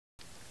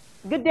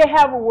Good day,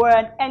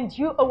 everyone, and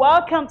you are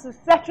welcome to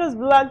Setro's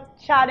Vlog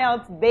channel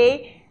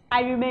today.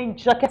 I remain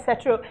Joke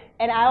Setro,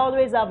 and I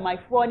always have my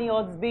funny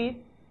husband.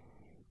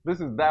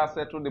 This is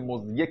Setro, the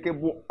most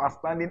yakable,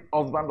 outstanding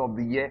husband of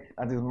the year,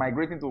 that is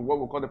migrating to what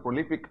we call the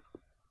prolific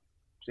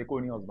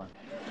Shekoni husband.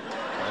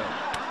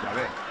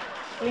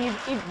 Please,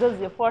 if this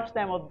is your first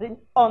time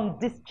on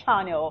this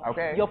channel,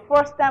 your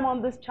first time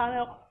on this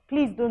channel,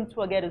 please don't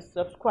forget to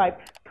subscribe.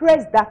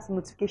 Press that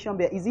notification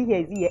bell. Is it here?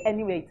 Is it here?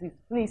 Anyway, it is.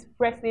 Please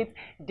press it.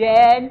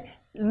 Then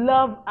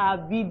love our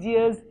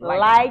videos.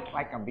 Like,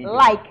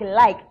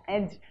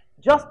 and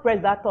just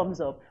press that thumbs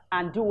up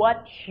and do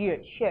what?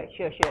 Share.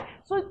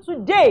 So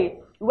today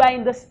we are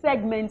in the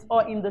segment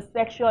or in the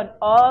section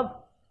of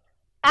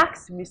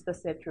Ask Mr.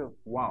 Setro.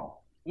 Wow.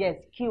 Yes,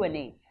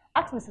 Q&A.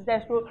 Ask Mr.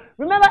 Setro.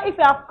 Remember, if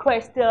you have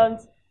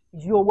questions,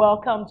 you're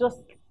welcome.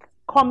 Just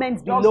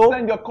comments below. Just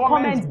send your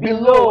comments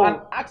below and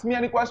ask me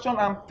any question.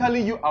 I'm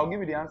telling you, I'll give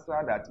you the answer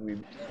that will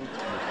suit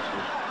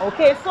you.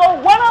 Okay, so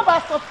one of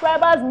our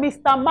subscribers,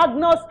 Mr.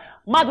 Magnus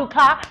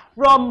Maduka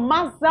from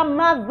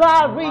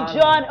Mazamaza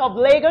region of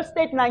Lagos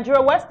State,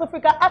 Nigeria, West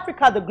Africa,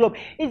 Africa, the globe,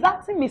 is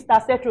asking Mr.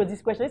 Setro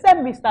this question. He said,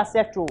 Mr.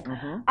 Setro,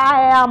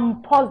 I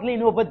am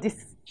puzzling over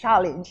this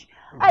challenge.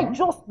 I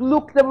just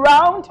looked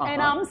around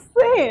and I'm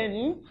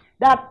saying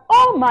that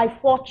all my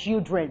 4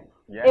 children,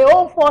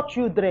 all 4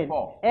 children,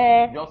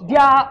 they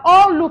are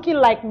all looking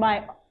like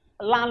my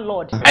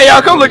landlord. Hey,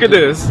 y'all, come look at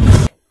this.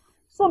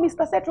 So,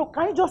 Mr. Setro,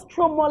 can you just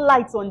throw more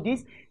lights on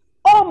this?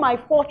 All my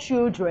 4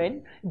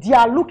 children, they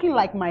are looking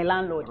like my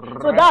landlord.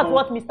 So that's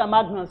what Mr.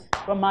 Magnus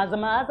from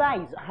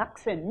Mazamaza is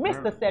asking,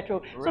 Mr.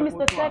 Setro. So,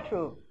 Mr.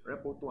 Setro.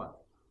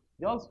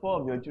 Just 4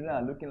 of your children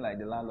are looking like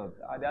the landlord.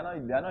 They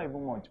are not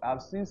even much.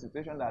 I've seen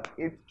situations that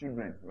 8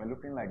 children were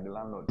looking like the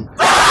landlord.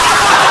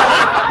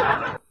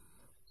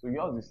 So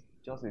yours is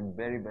just a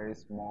very, very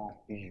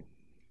small issue.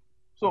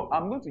 So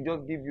I'm going to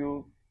just give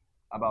you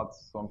about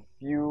some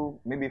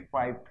few, maybe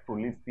 5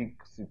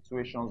 prolific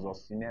situations or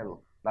scenarios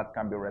that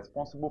can be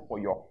responsible for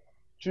your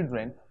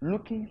children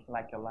looking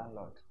like a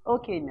landlord.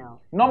 Okay,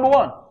 now. Number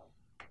 1,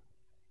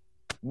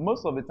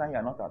 most of the time you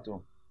are not at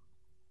home.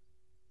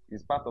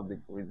 It's part of the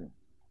reason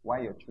why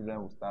your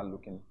children will start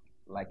looking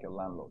like a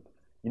landlord.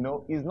 You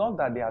know, it's not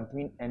that they are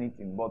doing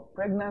anything, but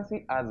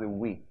pregnancy has a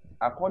way.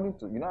 According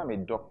to, I'm a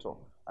doctor.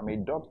 I'm a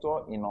doctor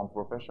in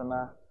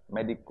unprofessional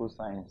medical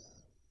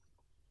science.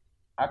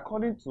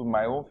 According to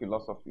my own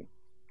philosophy,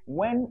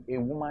 when a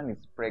woman is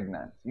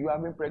pregnant, you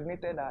have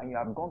impregnated her and you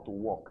have gone to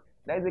work,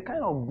 there is a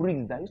kind of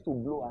breeze that used to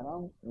blow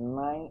around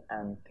 9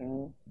 and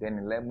 10, then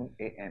 11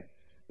 a.m.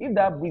 If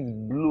that breeze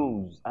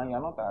blows and you're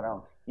not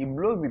around, it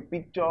blows the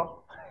picture,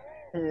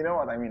 you know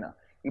what I mean now?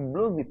 It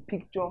blows the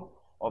picture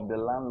of the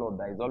landlord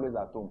that is always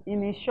at home.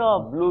 In his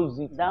shop. Blows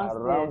it downstairs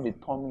around the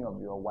tummy of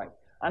your wife.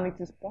 And it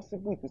is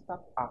possible to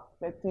start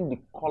affecting the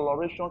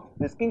coloration,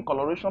 the skin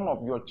coloration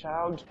of your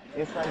child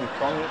inside the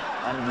tummy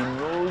and the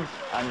nose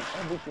and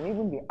everything,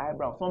 even the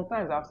eyebrow.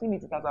 Sometimes I've seen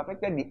it has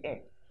affected the hair.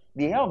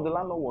 The hair of the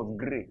landlord was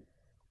gray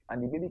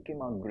and the baby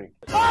came out gray.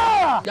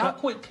 Y'all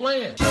quit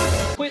playing.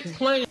 Quit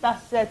playing.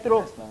 That's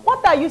Setro.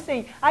 What are you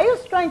saying? Are you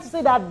trying to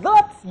say that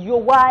that's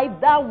your wife,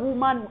 that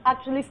woman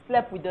actually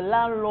slept with the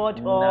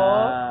landlord? No.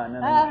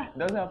 It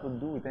doesn't have to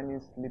do with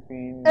any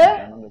sleeping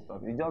and all the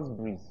stuff. It just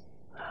breeze.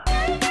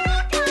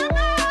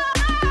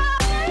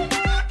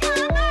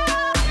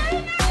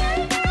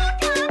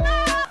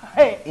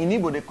 Hey. In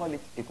Igbo they call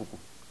it ekuku.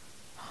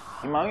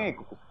 In my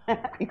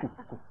ekuku.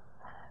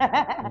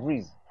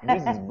 Breeze.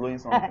 Breeze is blowing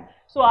something.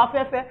 So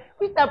Afefe,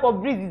 which type of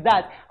breeze is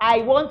that?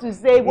 I want to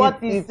say what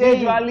he's saying.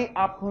 It usually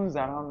happens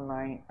around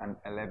 9 and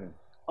 11.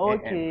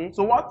 Okay.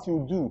 So what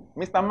you do,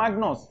 Mr.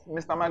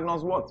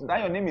 Magnus, what? That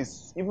your name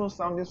is even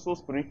sounding so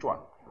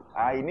spiritual.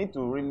 I need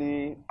to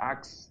really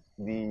ask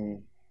the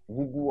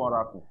Google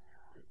Oracle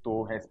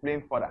to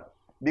explain further.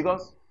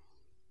 Because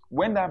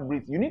when that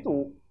breeze, you need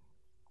to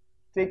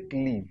take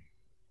leave,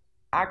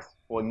 ask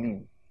for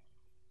leave,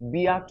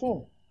 be at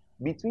home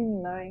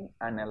between 9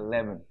 and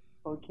 11.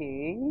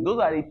 Okay. Those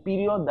are the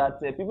period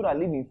that people are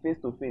living face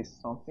to face.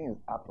 Some things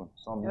happen.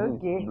 Some blows.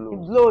 It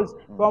blows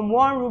from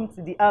one room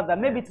to the other,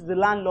 maybe to the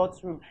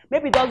landlord's room.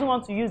 Maybe he doesn't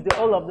want to use the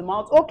whole of the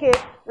mouth. Okay,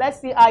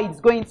 let's see how it's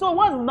going. So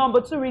what's the number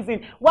 2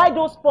 reason why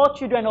those 4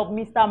 children of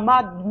Mr.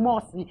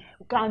 Magnus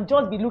can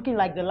just be looking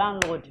like the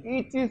landlord?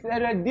 It is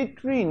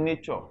hereditary in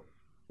nature.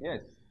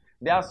 Yes.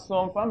 There are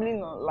some family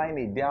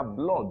lineage, their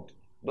blood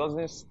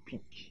doesn't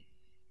speak.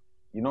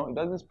 It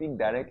doesn't speak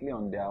directly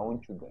on their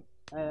own children.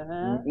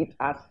 It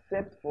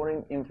accepts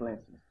foreign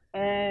influences.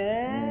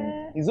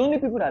 It's only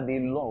people that they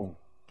love.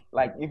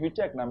 Like if you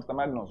check now, Mr.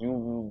 Magnus,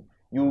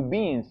 you'll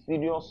be in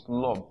serious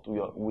love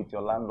with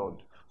your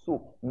landlord.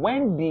 So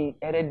when the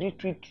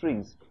hereditary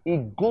trace,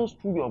 it goes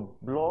through your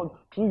blood,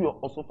 through your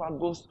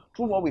esophagus,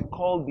 through what we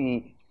call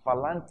the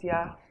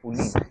phalangia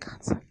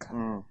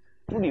fulin.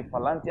 Through the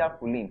phalangia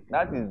fulin,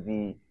 that is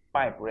the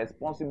pipe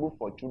responsible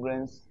for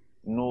children's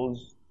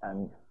nose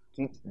and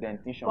teeth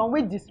dentition. From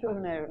which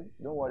dictionary?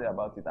 Don't worry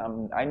about it.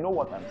 I know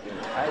what I'm saying.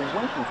 I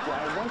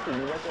went to the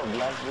University of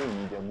Glasgow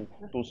in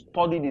Ijebu to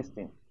study this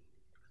thing.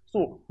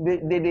 So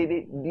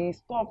the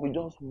stuff will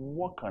just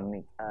work on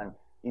it, and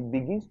it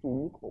begins to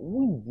look for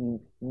who is the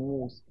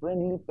most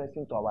friendly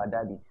person to our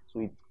daddy. So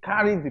it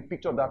carries the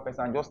picture of that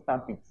person and just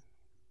stamp it.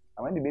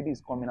 And when the baby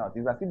is coming out,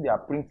 it's as if they are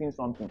printing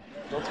something.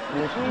 Just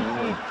print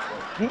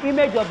the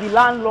image of the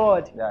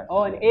landlord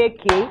on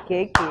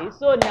AKKK.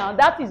 So now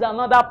that is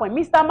another point.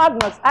 Mr.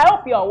 Magnus, I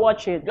hope you are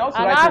watching. And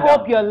I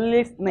hope you're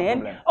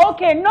listening. No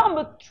okay,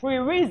 number 3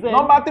 reason.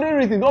 Number 3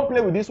 reason, don't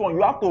play with this one.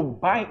 You have to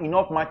buy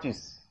enough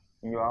matches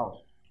in your house.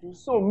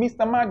 So,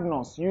 Mr.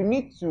 Magnus, you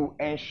need to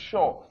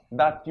ensure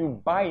that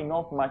you buy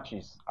enough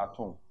matches at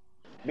home.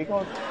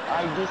 Because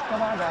I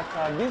discovered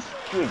that this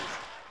trait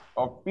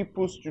of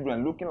people's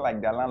children looking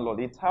like their landlord,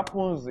 it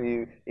happens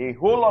a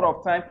whole lot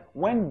of time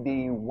when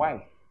the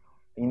wife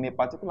in a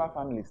particular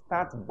family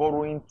starts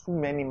borrowing too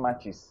many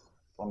matches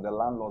from the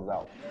landlord's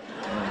house.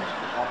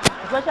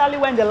 Especially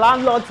when the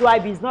landlord's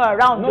wife is not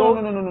around. No.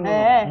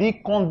 The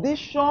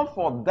condition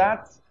for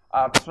that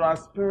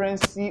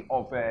transparency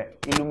of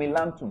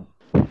illuminantum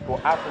to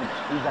happen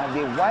is that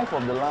the wife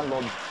of the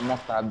landlord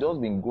must have just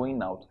been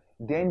going out.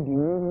 Then the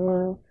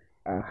woman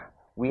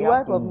we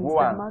have to go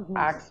and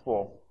ask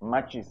for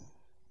matches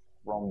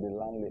from the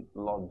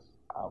landlord's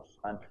house.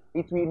 And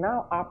it will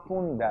now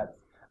happen that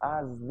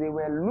as they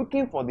were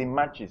looking for the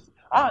matches,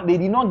 they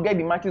did not get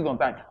the matches on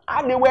time.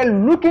 They were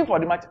looking for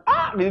the matches.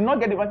 They did not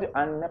get the matches.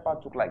 And NEPA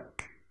took light.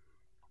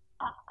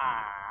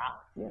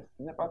 Yes,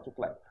 NEPA took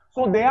light.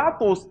 So they had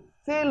to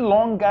stay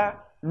longer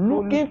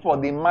looking for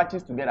the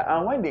matches together.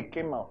 And when they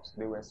came out,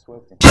 they were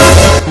sweating.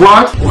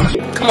 What?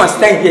 Come on,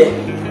 stand here.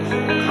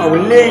 I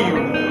will lay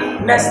you.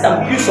 Next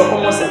time, use your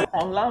common sense.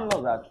 And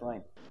landlords are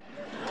trying.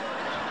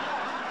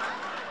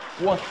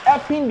 Was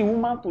helping the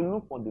woman to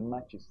look for the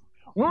matches.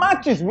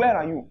 Matches, where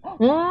are you?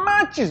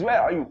 Matches,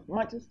 where are you?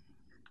 Matches.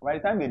 By the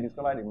time they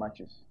discovered the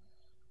matches,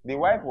 the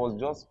wife was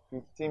just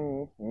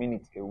 15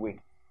 minutes away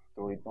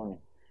to return it.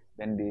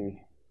 Then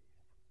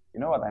you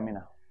know what I mean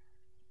now?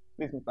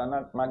 Please,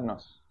 Mr.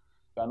 Magnus,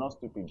 you are not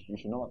stupid. You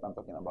should know what I'm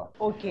talking about.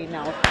 Okay,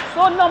 now.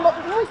 So,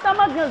 Mr.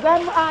 Magnus,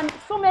 and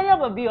so many of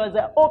the viewers,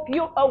 I hope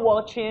you are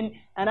watching,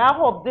 and I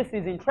hope this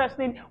is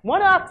interesting. I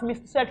want to ask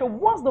Mr. Setro,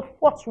 what's the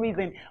 4th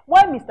reason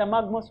why Mr.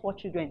 Magnus' 4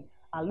 children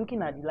are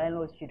looking at the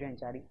landlord's children,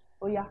 Charlie?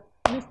 Oh, yeah.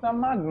 Mr.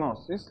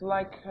 Magnus, it's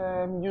like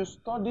you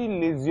study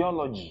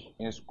lasiology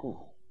in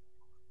school.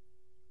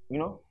 You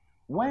know,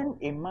 when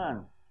a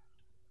man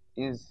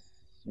is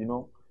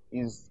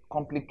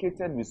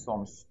complicated with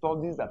some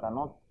studies that are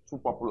not too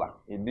popular.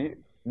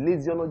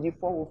 Lasiology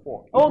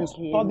 404. If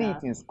you study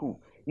it in school,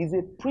 is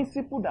a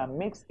principle that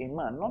makes a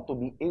man not to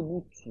be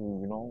able to,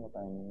 you know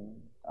what I mean,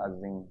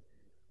 as in,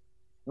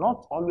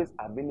 not always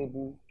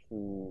available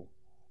to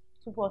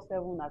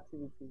 247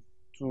 activities.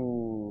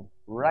 To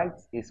write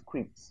a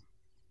script,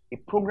 a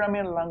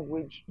programming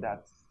language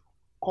that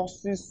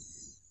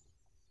causes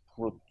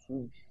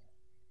protrude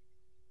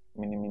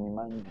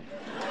minimizing.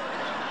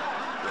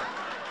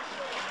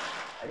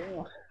 I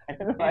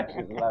don't know why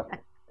she's laughing.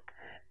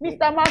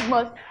 Mr.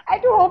 Magnus, I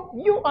do hope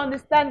you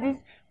understand this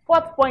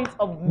 4th point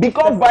of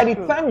because by the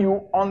time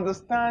you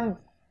understand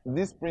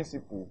this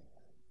principle,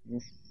 you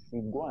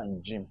should go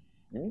and gym.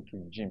 You need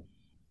to gym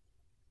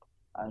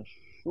and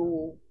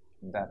show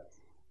that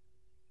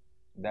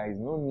there is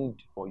no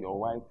need for your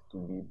wife to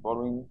be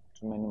borrowing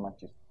too many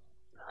matches.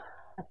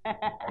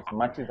 There's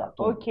matches at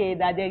home. Okay,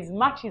 that there is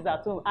matches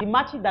at home. The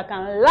matches that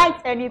can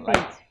light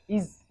anything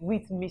is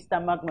with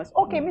Mr. Magnus.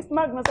 Okay, Mr.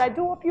 Magnus, I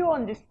do hope you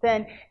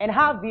understand, and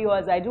our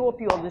viewers, I do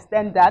hope you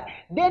understand that.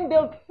 Then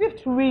the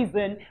 5th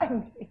reason,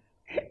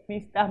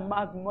 Mr.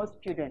 Magnus'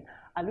 children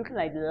are looking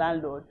like the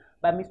landlord,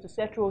 but Mr.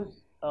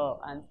 Setro's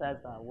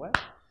answers are what?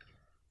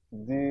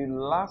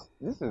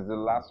 This is the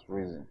last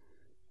reason.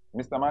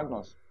 Mr.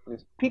 Magnus,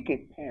 please pick a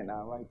pen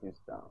and write this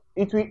down.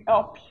 It will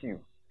help you.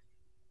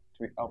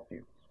 It will help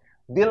you.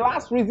 The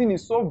last reason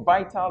is so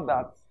vital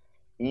that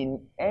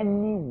in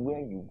anywhere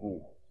you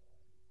go,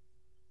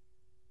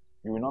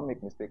 you will not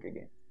make mistake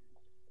again.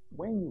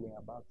 When you were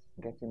about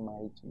getting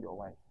married to your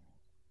wife,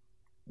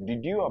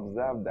 did you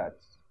observe that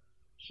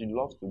she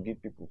loves to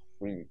give people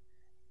freely?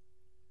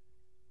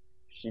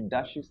 She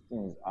dashes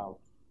things out.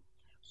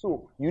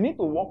 So you need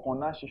to work on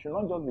that. She should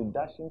not just be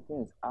dashing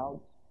things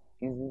out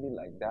easily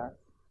like that.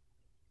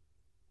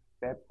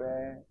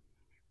 Pepper,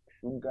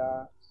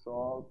 sugar,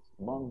 salt,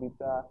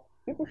 bombita.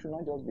 People should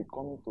not just be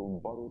coming to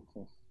borrow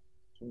things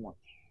too much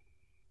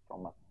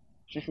from her.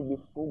 She should be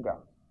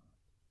frugal.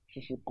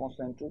 She should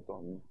concentrate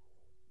on you.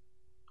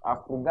 Her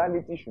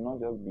frugality should not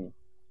just be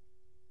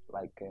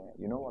like,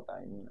 you know what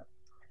I mean?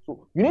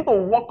 So you need to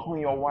work on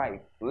your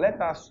wife. Let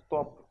her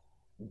stop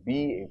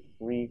be a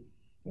free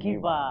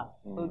giver.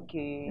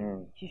 Okay.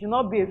 She should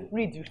not be a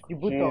free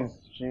distributor.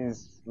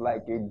 She's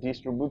like a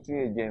distributing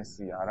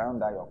agency around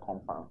that your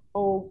compound.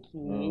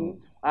 Okay.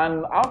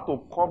 And how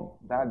to curb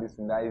that is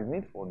there is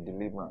need for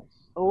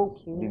deliverance.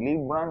 Okay.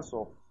 Deliverance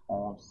of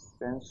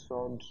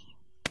uncensored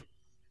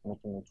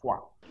mutumutwa.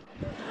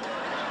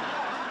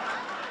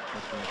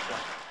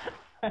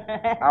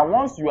 And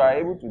once you are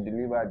able to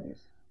deliver this,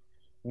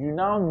 you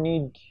now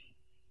need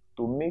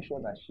to make sure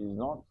that she's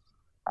not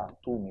at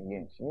home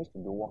again. She needs to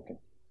be working.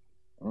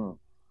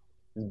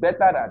 It's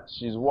better that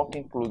she's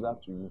working closer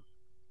to you.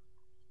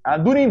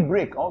 And during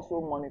break,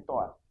 also monitor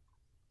her.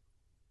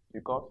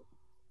 Because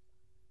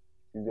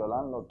she's your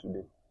landlord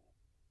today.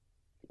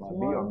 She might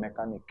be your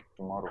mechanic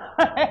tomorrow.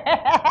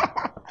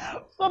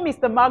 So,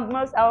 Mr.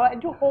 Magnus, I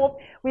do hope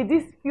with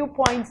these few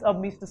points of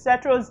Mr.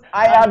 Setro's...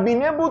 I have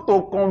been able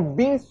to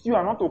convince you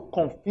and not to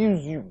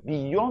confuse you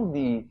beyond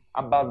the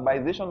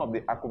abarbization of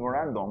the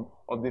accomorandum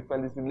or the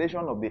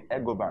felicitation of the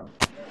egovan.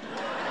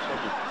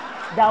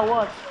 That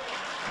what?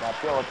 That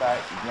pure water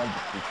is not the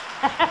truth.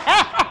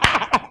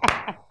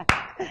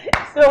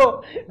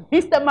 So,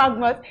 Mr.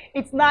 Magnus,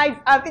 it's nice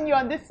having you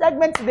on this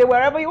segment today,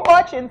 wherever you're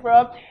watching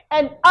from.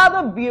 And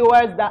other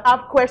viewers that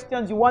have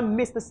questions you want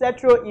Mr.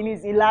 Setro in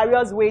his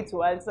hilarious way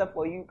to answer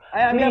for you. I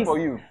am here for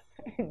you.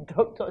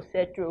 Dr.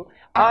 Setro.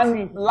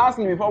 And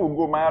lastly, before we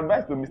go, my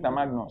advice to Mr.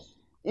 Magnus.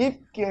 If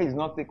care is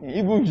not taken,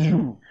 even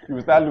you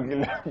will start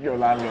looking like your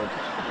landlord.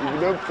 If you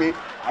don't pay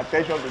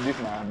attention to this,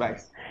 my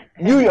advice.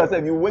 You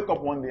yourself, you wake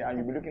up one day and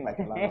you'll be looking like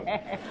a landlord.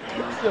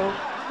 So,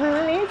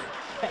 please,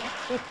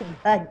 if you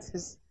like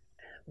this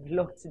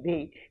vlog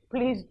today,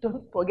 please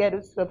don't forget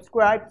to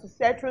subscribe to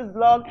Setro's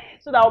vlog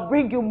so that I'll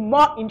bring you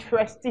more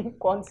interesting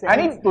content. I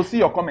need to see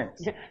your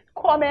comments.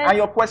 Comments. And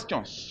your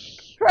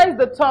questions. Press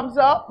the thumbs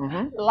up,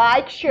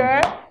 like,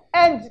 share,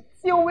 and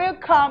till we'll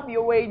come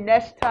your way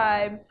next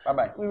time.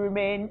 Bye-bye. We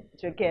remain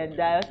Joke and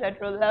Dio.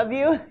 Setro, love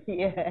you.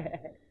 Yeah.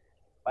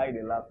 Bye,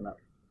 they laugh now.